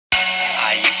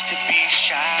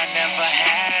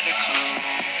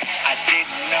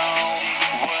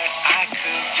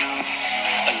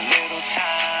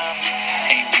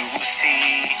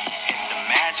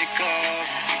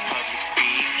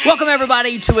Welcome,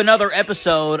 everybody, to another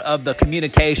episode of the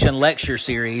Communication Lecture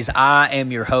Series. I am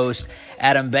your host,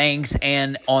 Adam Banks,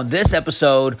 and on this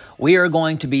episode, we are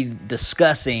going to be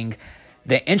discussing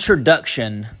the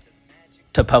introduction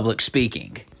to public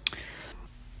speaking.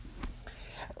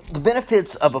 The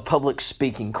benefits of a public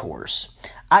speaking course.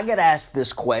 I get asked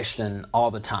this question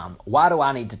all the time. Why do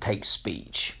I need to take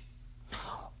speech?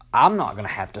 I'm not going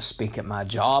to have to speak at my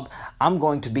job. I'm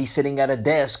going to be sitting at a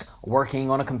desk working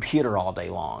on a computer all day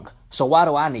long. So why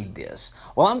do I need this?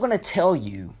 Well, I'm going to tell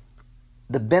you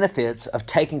the benefits of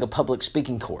taking a public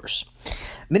speaking course.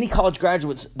 Many college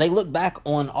graduates, they look back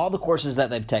on all the courses that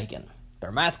they've taken.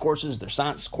 Their math courses, their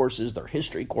science courses, their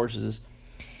history courses.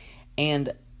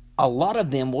 And a lot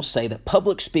of them will say that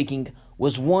public speaking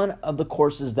was one of the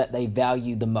courses that they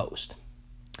value the most.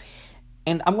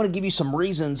 And I'm going to give you some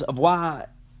reasons of why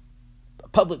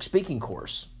public speaking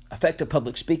course, effective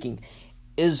public speaking,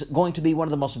 is going to be one of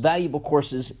the most valuable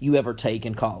courses you ever take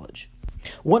in college.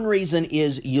 One reason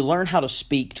is you learn how to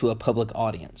speak to a public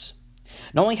audience.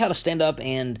 Knowing how to stand up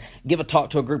and give a talk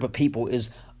to a group of people is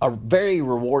a very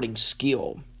rewarding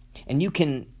skill, and you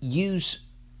can use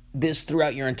this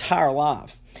throughout your entire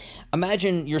life.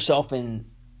 Imagine yourself in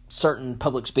certain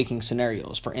public speaking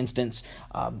scenarios. For instance,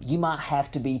 you might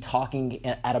have to be talking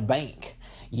at a bank.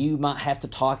 You might have to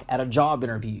talk at a job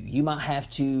interview. You might have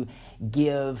to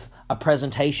give a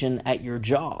presentation at your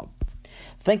job.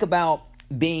 Think about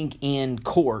being in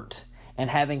court and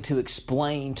having to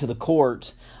explain to the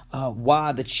court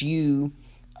why that you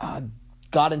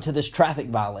got into this traffic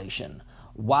violation.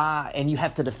 Why, and you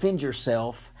have to defend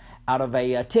yourself out of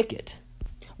a ticket.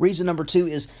 Reason number 2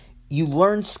 is you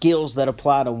learn skills that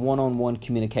apply to one-on-one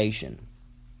communication.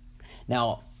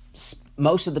 Now,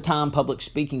 most of the time, public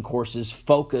speaking courses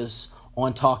focus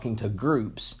on talking to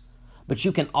groups, but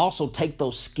you can also take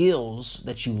those skills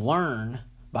that you learn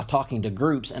by talking to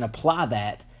groups and apply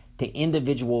that to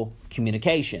individual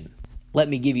communication. Let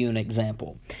me give you an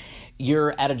example.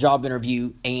 You're at a job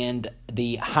interview and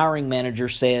the hiring manager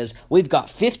says, "We've got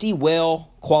 50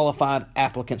 well-qualified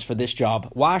applicants for this job.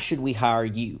 Why should we hire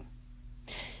you?"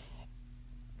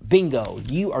 Bingo,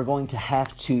 you are going to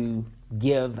have to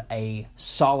give a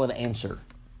solid answer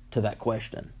to that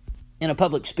question. In a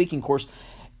public speaking course,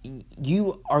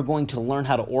 you are going to learn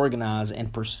how to organize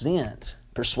and present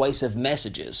persuasive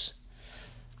messages.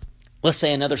 Let's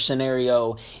say another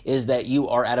scenario is that you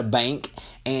are at a bank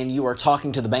and you are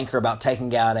talking to the banker about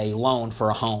taking out a loan for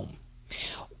a home.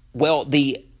 Well,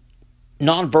 the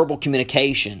nonverbal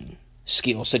communication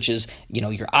skills, such as,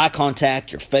 your eye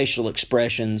contact, your facial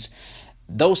expressions,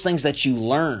 those things that you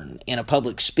learn in a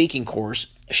public speaking course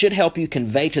should help you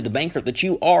convey to the banker that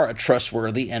you are a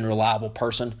trustworthy and reliable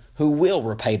person who will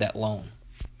repay that loan.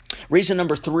 Reason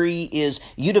number 3 is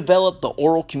you develop the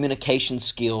oral communication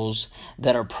skills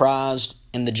that are prized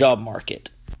in the job market.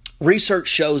 Research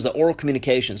shows that oral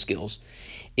communication skills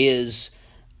is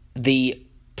the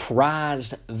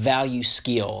prized value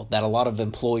skill that a lot of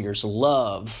employers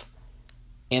love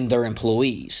in their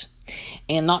employees.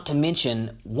 And not to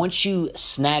mention, once you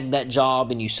snag that job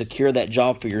and you secure that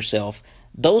job for yourself,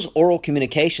 those oral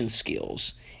communication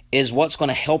skills is what's going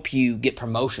to help you get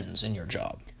promotions in your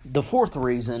job. The 4th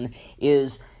reason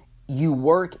is you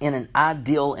work in an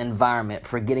ideal environment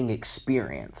for getting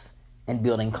experience and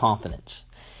building confidence.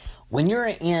 When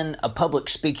you're in a public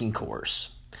speaking course,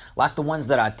 like the ones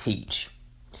that I teach,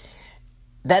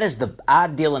 that is the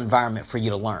ideal environment for you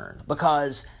to learn,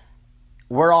 because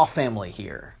we're all family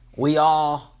here. We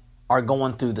all are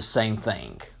going through the same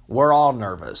thing. We're all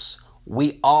nervous.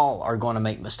 We all are going to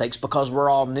make mistakes because we're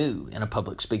all new in a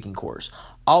public speaking course.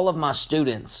 All of my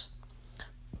students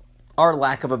are,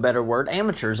 lack of a better word,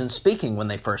 amateurs in speaking when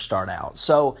they first start out.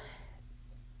 So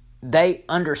they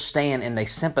understand and they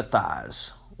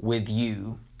sympathize with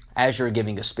you as you're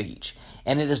giving a speech.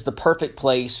 And it is the perfect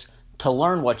place to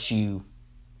learn what you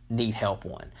need help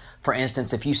on. For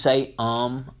instance, if you say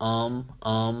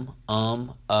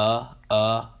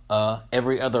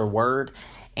every other word,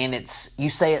 and you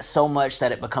say it so much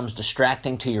that it becomes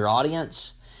distracting to your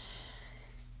audience,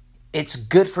 it's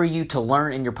good for you to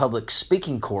learn in your public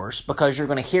speaking course, because you're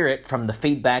going to hear it from the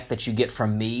feedback that you get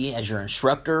from me as your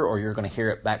instructor, or you're going to hear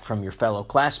it back from your fellow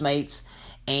classmates,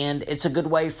 and it's a good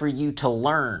way for you to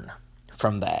learn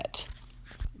from that.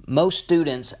 Most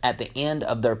students at the end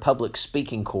of their public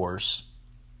speaking course,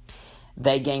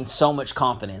 they gain so much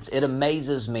confidence. It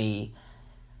amazes me,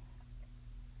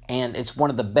 and it's one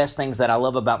of the best things that I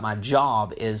love about my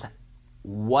job is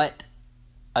what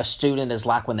a student is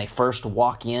like when they first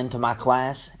walk into my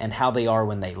class and how they are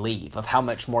when they leave, of how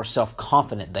much more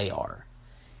self-confident they are.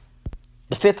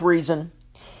 The 5th reason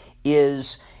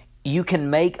is You can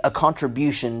make a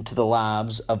contribution to the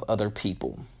lives of other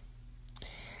people.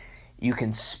 You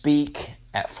can speak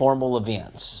at formal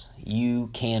events. You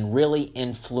can really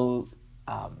influence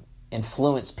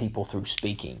people through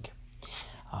speaking.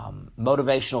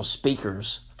 Motivational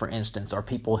speakers, for instance, are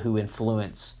people who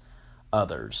influence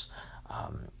others.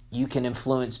 You can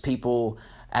influence people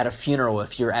at a funeral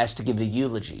if you're asked to give a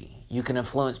eulogy. You can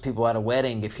influence people at a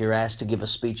wedding if you're asked to give a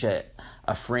speech at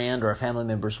a friend or a family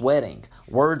member's wedding.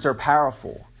 Words are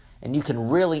powerful, and you can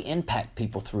really impact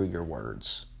people through your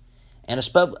words. And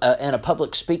a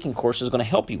public speaking course is going to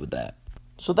help you with that.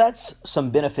 So that's some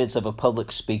benefits of a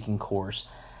public speaking course.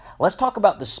 Let's talk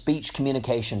about the speech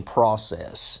communication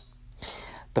process.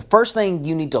 The first thing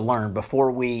you need to learn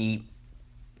before we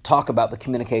talk about the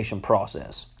communication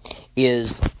process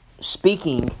is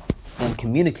speaking and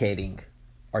communicating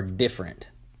are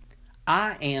different.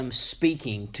 I am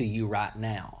speaking to you right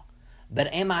now,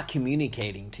 but am I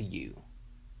communicating to you?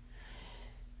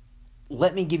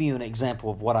 Let me give you an example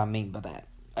of what I mean by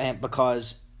that.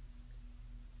 Because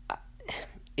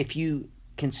if you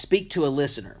can speak to a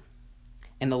listener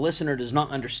and the listener does not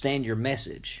understand your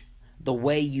message the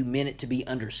way you meant it to be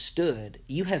understood,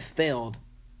 you have failed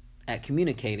at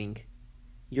communicating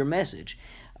your message.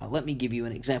 Let me give you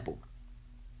an example.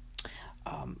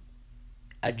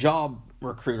 A job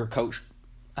recruiter coached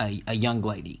a young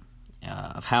lady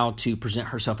of how to present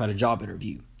herself at a job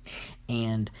interview.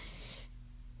 And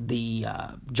the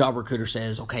job recruiter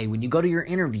says, okay, when you go to your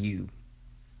interview,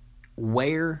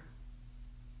 wear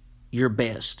your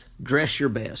best, dress your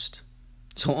best.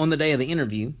 So on the day of the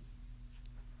interview,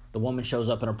 the woman shows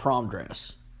up in a prom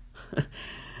dress.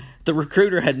 The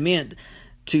recruiter had meant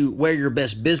to wear your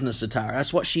best business attire.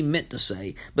 That's what she meant to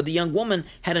say. But the young woman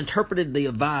had interpreted the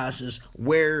advice as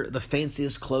wear the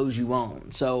fanciest clothes you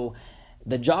own. So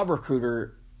the job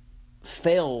recruiter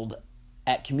failed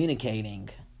at communicating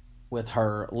with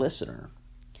her listener.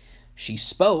 She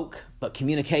spoke, but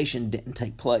communication didn't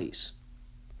take place.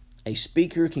 A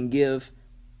speaker can give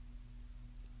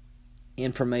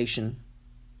information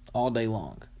all day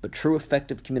long, but true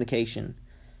effective communication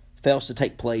fails to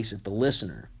take place if the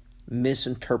listener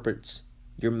misinterprets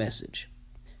your message.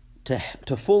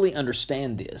 To fully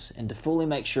understand this and to fully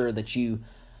make sure that you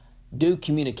do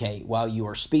communicate while you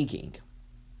are speaking,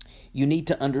 you need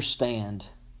to understand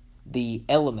the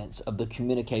elements of the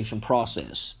communication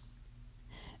process.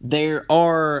 There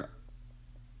are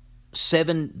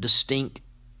 7 distinct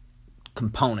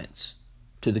components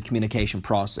to the communication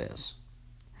process.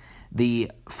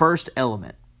 The first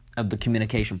element of the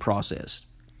communication process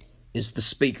is the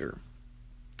speaker.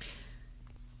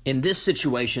 In this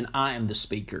situation, I am the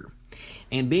speaker.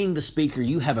 And being the speaker,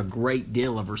 you have a great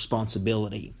deal of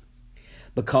responsibility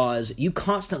because you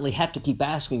constantly have to keep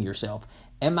asking yourself,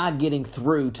 am I getting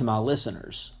through to my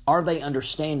listeners? Are they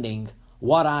understanding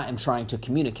what I am trying to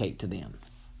communicate to them?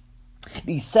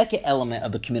 The second element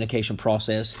of the communication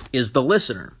process is the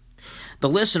listener. The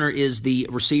listener is the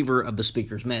receiver of the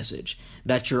speaker's message.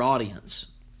 That's your audience,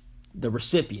 the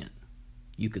recipient,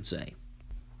 you could say.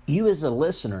 You as a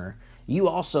listener, you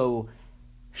also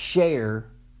share,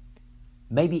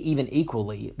 maybe even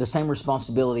equally, the same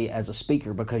responsibility as a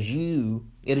speaker because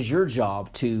it is your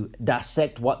job to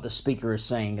dissect what the speaker is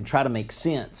saying and try to make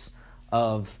sense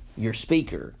of your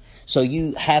speaker. So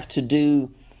you have to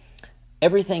do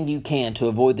everything you can to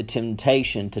avoid the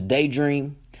temptation to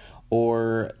daydream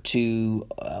or to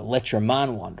let your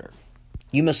mind wander.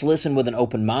 You must listen with an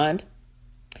open mind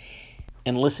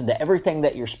and listen to everything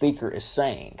that your speaker is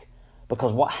saying.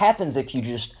 Because what happens if you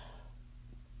just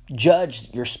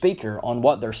judge your speaker on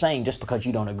what they're saying just because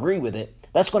you don't agree with it,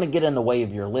 that's going to get in the way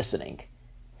of your listening.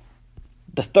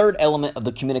 The third element of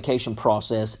the communication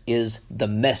process is the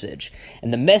message.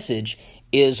 And the message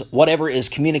is whatever is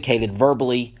communicated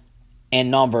verbally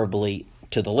and non-verbally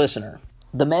to the listener.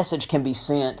 The message can be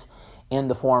sent in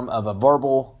the form of a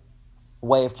verbal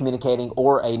way of communicating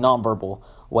or a non-verbal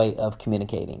way of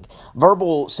communicating.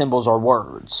 Verbal symbols are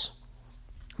words.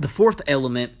 The fourth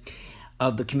element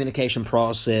of the communication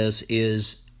process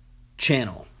is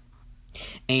channel.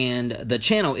 And the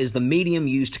channel is the medium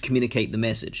used to communicate the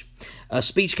message.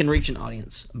 Speech can reach an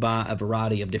audience by a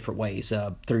variety of different ways.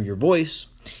 Through your voice,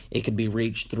 it could be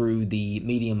reached through the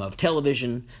medium of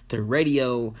television, through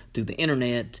radio, through the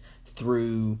internet,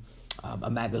 through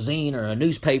a magazine or a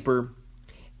newspaper.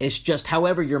 It's just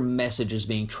however your message is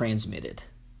being transmitted.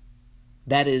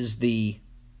 That is the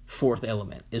fourth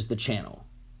element, is the channel.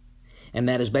 And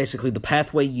that is basically the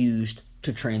pathway used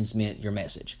to transmit your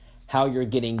message, how you're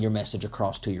getting your message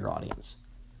across to your audience.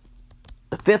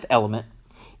 The fifth element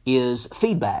is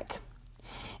feedback.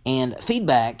 And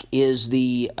feedback is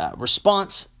the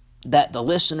response that the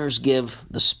listeners give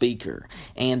the speaker.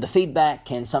 And the feedback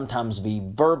can sometimes be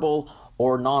verbal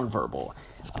or nonverbal.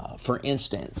 For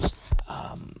instance,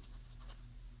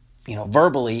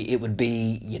 verbally it would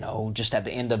be, just at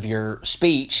the end of your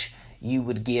speech, you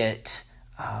would get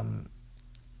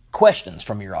questions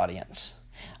from your audience.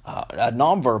 A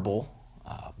nonverbal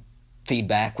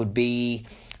feedback would be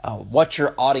what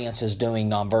your audience is doing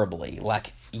nonverbally,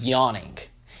 like yawning.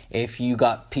 If you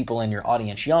got people in your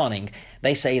audience yawning,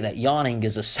 they say that yawning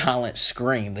is a silent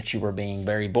scream that you are being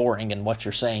very boring and what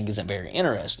you're saying isn't very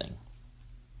interesting.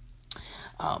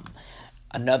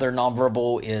 Another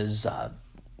nonverbal is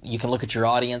you can look at your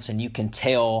audience and you can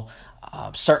tell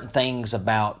certain things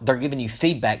about, they're giving you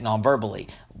feedback nonverbally,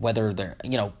 whether they're,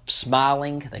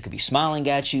 smiling, they could be smiling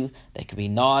at you, they could be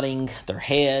nodding their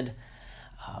head,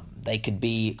 they could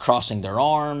be crossing their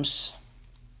arms.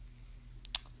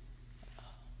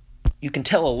 You can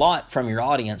tell a lot from your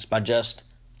audience by just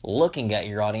looking at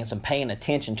your audience and paying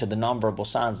attention to the nonverbal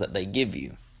signs that they give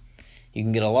you. You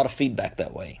can get a lot of feedback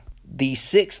that way. The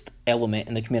sixth element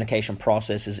in the communication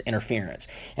process is interference.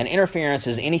 And interference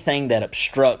is anything that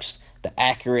obstructs the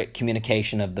accurate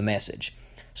communication of the message.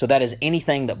 So that is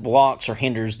anything that blocks or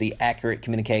hinders the accurate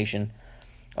communication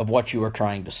of what you are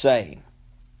trying to say.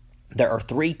 There are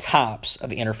three types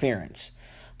of interference.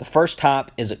 The first type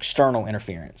is external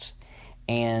interference.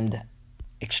 And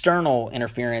external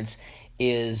interference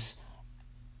is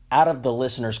out of the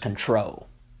listener's control.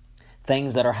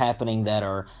 Things that are happening that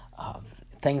are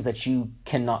things that you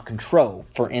cannot control.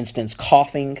 For instance,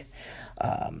 coughing,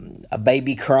 a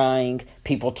baby crying,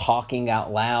 people talking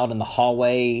out loud in the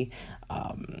hallway,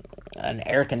 an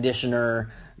air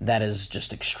conditioner that is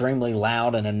just extremely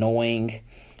loud and annoying.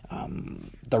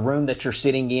 The room that you're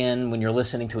sitting in when you're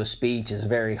listening to a speech is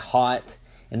very hot,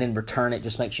 and in return it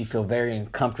just makes you feel very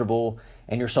uncomfortable,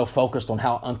 and you're so focused on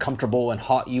how uncomfortable and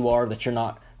hot you are that you're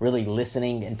not really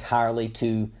listening entirely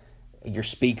to your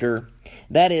speaker.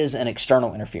 That is an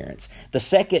external interference. The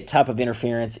second type of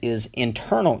interference is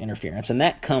internal interference, and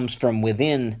that comes from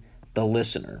within the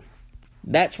listener.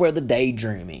 That's where the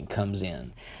daydreaming comes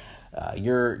in.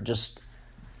 You're just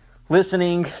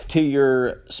listening to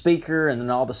your speaker, and then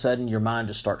all of a sudden your mind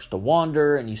just starts to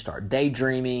wander, and you start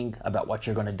daydreaming about what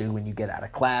you're going to do when you get out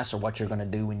of class, or what you're going to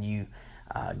do when you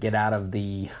get out of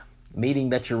the meeting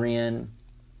that you're in,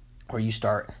 or you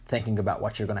start thinking about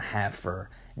what you're going to have for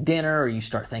dinner, or you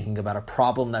start thinking about a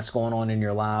problem that's going on in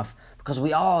your life, because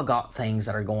we all got things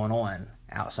that are going on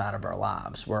outside of our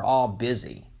lives. We're all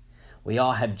busy. We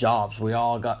all have jobs. We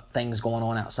all got things going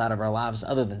on outside of our lives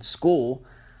other than school.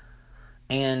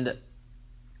 And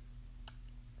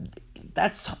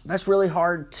that's really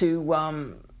hard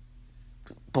to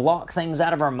block things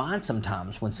out of our mind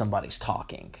sometimes when somebody's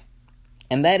talking.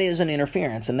 And that is an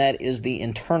interference, and that is the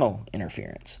internal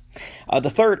interference. The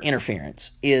third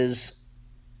interference is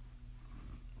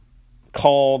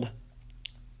called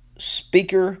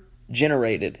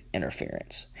speaker-generated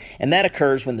interference. And that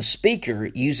occurs when the speaker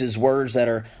uses words that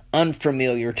are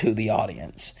unfamiliar to the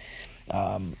audience.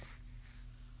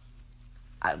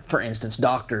 For instance,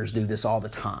 doctors do this all the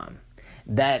time.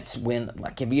 That's when,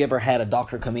 have you ever had a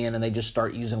doctor come in and they just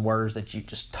start using words that you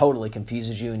just totally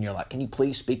confuses you, and you're like, can you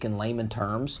please speak in layman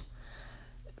terms?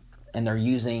 And they're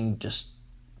using just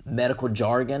medical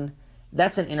jargon.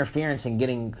 That's an interference in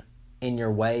getting in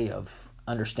your way of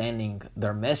understanding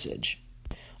their message.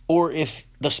 Or if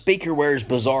the speaker wears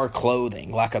bizarre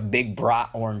clothing, like a big bright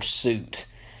orange suit,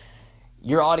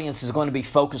 your audience is going to be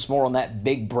focused more on that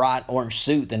big bright orange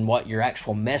suit than what your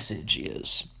actual message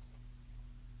is.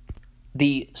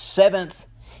 The seventh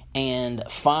and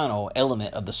final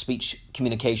element of the speech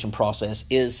communication process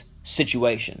is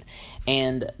situation.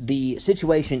 And the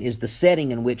situation is the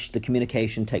setting in which the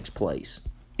communication takes place.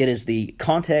 It is the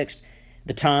context,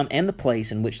 the time, and the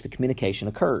place in which the communication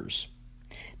occurs.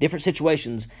 Different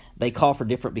situations, they call for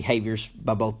different behaviors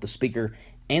by both the speaker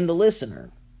and the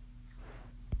listener.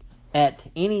 At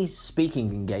any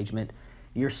speaking engagement,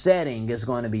 your setting is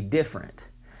going to be different.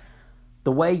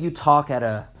 The way you talk at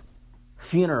a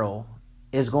funeral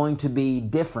is going to be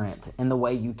different in the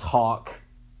way you talk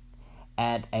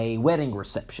at a wedding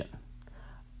reception.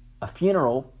 A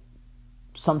funeral,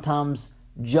 sometimes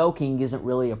joking isn't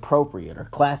really appropriate, or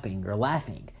clapping or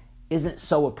laughing isn't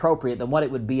so appropriate than what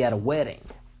it would be at a wedding,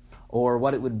 or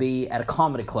what it would be at a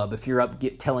comedy club if you're up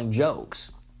telling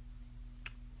jokes.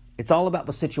 It's all about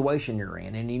the situation you're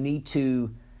in, and you need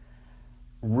to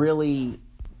really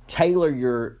tailor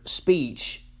your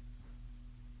speech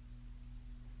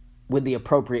with the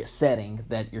appropriate setting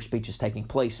that your speech is taking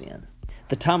place in.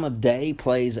 The time of day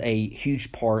plays a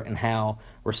huge part in how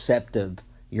receptive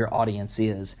your audience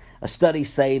is.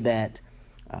 Studies say that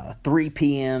 3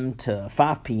 p.m. to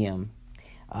 5 p.m.,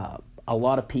 a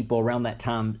lot of people around that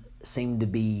time seem to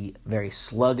be very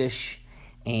sluggish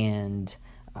and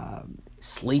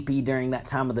sleepy during that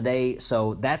time of the day.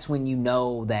 So that's when you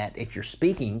know that if you're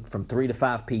speaking from 3 to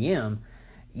 5 p.m.,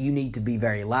 you need to be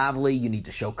very lively. You need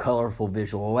to show colorful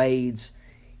visual aids.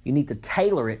 You need to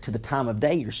tailor it to the time of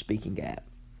day you're speaking at.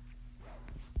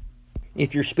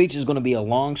 If your speech is going to be a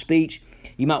long speech,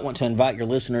 you might want to invite your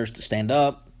listeners to stand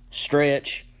up,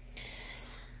 stretch,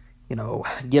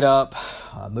 get up,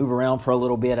 move around for a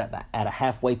little bit at a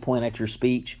halfway point at your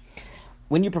speech.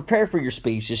 When you prepare for your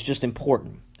speech, it's just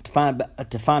important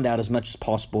to find out as much as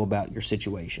possible about your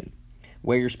situation.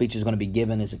 Where your speech is going to be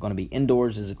given. Is it going to be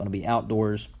indoors? Is it going to be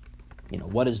outdoors?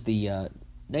 What is the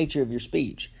nature of your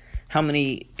speech? How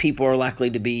many people are likely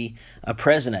to be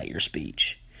present at your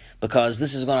speech? Because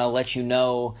this is going to let you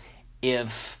know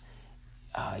if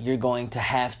you're going to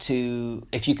have to,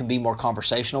 if you can be more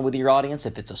conversational with your audience,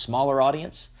 if it's a smaller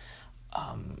audience.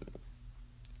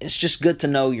 It's just good to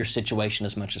know your situation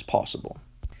as much as possible.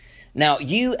 Now,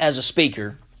 you as a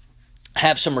speaker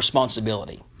have some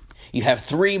responsibility. You have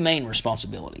 3 main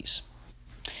responsibilities.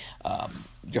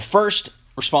 Your first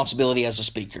responsibility as a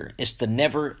speaker is to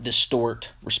never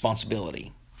distort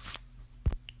responsibility.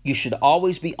 You should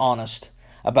always be honest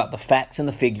about the facts and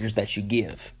the figures that you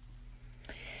give.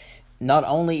 Not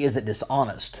only is it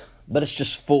dishonest, but it's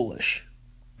just foolish.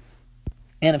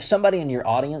 And if somebody in your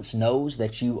audience knows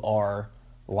that you are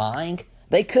lying,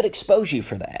 they could expose you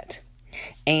for that.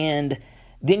 And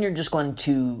then you're just going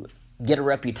to get a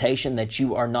reputation that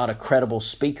you are not a credible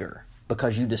speaker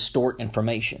because you distort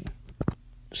information.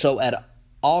 So at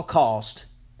all cost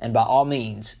and by all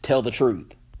means, tell the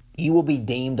truth. You will be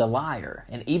deemed a liar.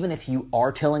 And even if you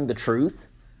are telling the truth,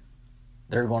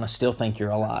 they're going to still think you're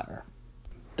a liar.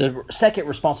 The second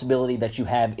responsibility that you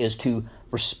have is to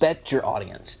respect your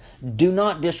audience. Do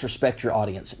not disrespect your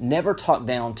audience. Never talk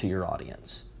down to your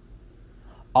audience.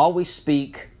 Always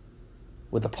speak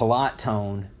with a polite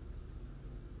tone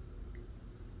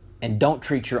and don't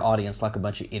treat your audience like a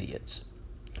bunch of idiots.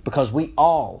 Because we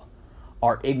all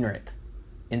are ignorant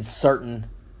in certain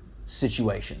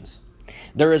situations.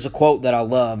 There is a quote that I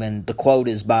love, and the quote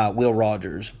is by Will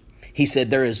Rogers. He said,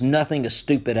 "There is nothing as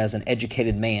stupid as an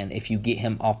educated man if you get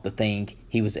him off the thing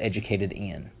he was educated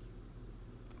in."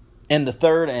 And the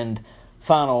third and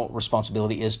final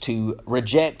responsibility is to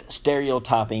reject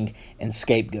stereotyping and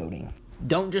scapegoating.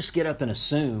 Don't just get up and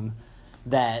assume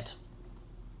that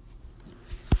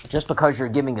just because you're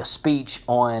giving a speech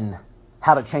on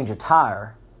how to change a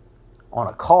tire on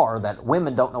a car that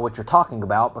women don't know what you're talking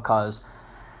about, because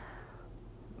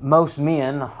most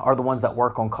men are the ones that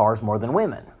work on cars more than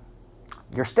women.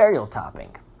 You're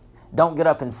stereotyping. Don't get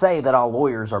up and say that all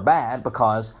lawyers are bad,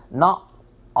 because not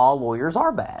all lawyers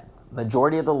are bad.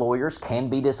 Majority of the lawyers can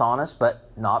be dishonest, but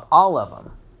not all of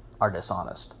them are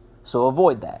dishonest. So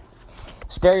avoid that.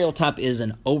 Stereotype is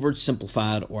an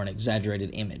oversimplified or an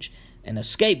exaggerated image. And a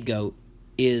scapegoat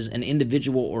is an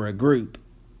individual or a group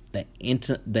that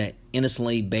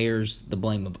innocently bears the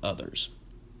blame of others.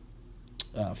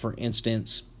 For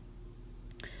instance,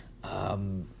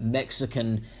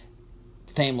 Mexican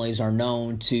families are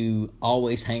known to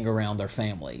always hang around their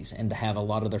families and to have a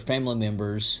lot of their family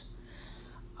members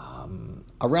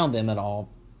around them at all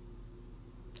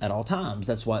times.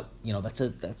 That's what,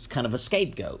 that's kind of a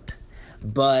scapegoat.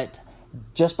 But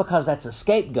just because that's a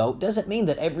scapegoat doesn't mean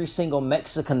that every single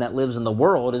Mexican that lives in the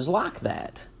world is like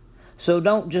that. So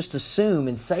don't just assume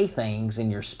and say things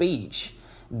in your speech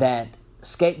that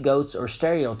scapegoats or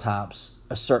stereotypes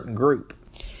a certain group.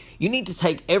 You need to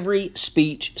take every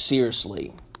speech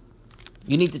seriously.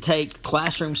 You need to take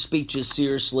classroom speeches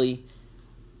seriously,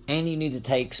 and you need to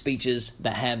take speeches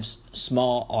that have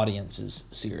small audiences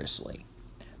seriously.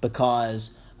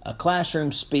 Because a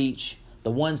classroom speech,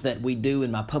 the ones that we do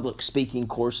in my public speaking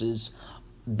courses,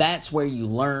 that's where you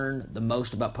learn the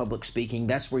most about public speaking.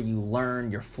 That's where you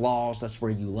learn your flaws. That's where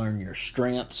you learn your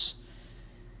strengths.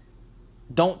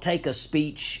 Don't take a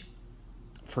speech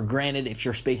for granted if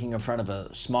you're speaking in front of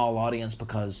a small audience,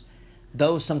 because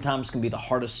those sometimes can be the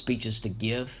hardest speeches to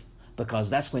give, because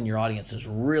that's when your audience is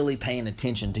really paying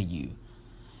attention to you,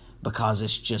 because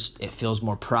it feels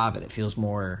more private. It feels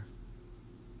more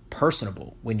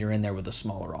personable when you're in there with a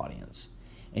smaller audience.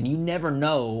 And you never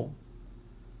know,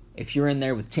 if you're in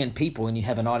there with 10 people and you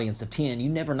have an audience of 10, you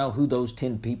never know who those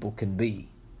 10 people can be.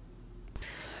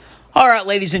 All right,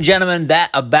 ladies and gentlemen,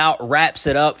 that about wraps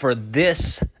it up for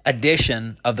this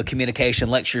edition of the Communication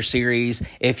Lecture Series.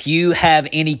 If you have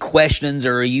any questions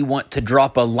or you want to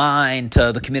drop a line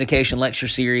to the Communication Lecture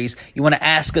Series, you want to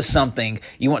ask us something,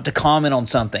 you want to comment on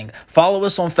something, follow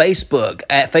us on Facebook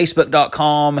at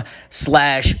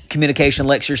facebook.com/Communication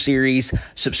Lecture Series.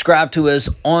 Subscribe to us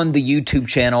on the YouTube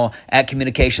channel at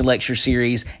Communication Lecture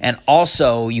Series. And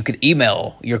also, you could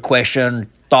email your question,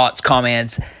 thoughts,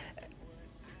 comments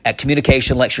at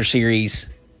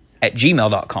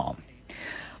communicationlectureseries@gmail.com.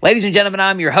 Ladies and gentlemen,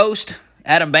 I'm your host,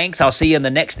 Adam Banks. I'll see you in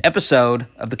the next episode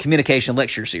of the Communication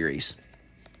Lecture Series.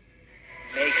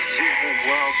 Makes you a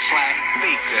world-class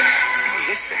speaker.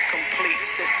 This a complete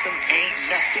system, ain't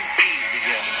nothing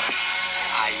easier.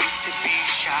 I used to be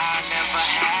shy, never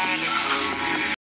had a clue.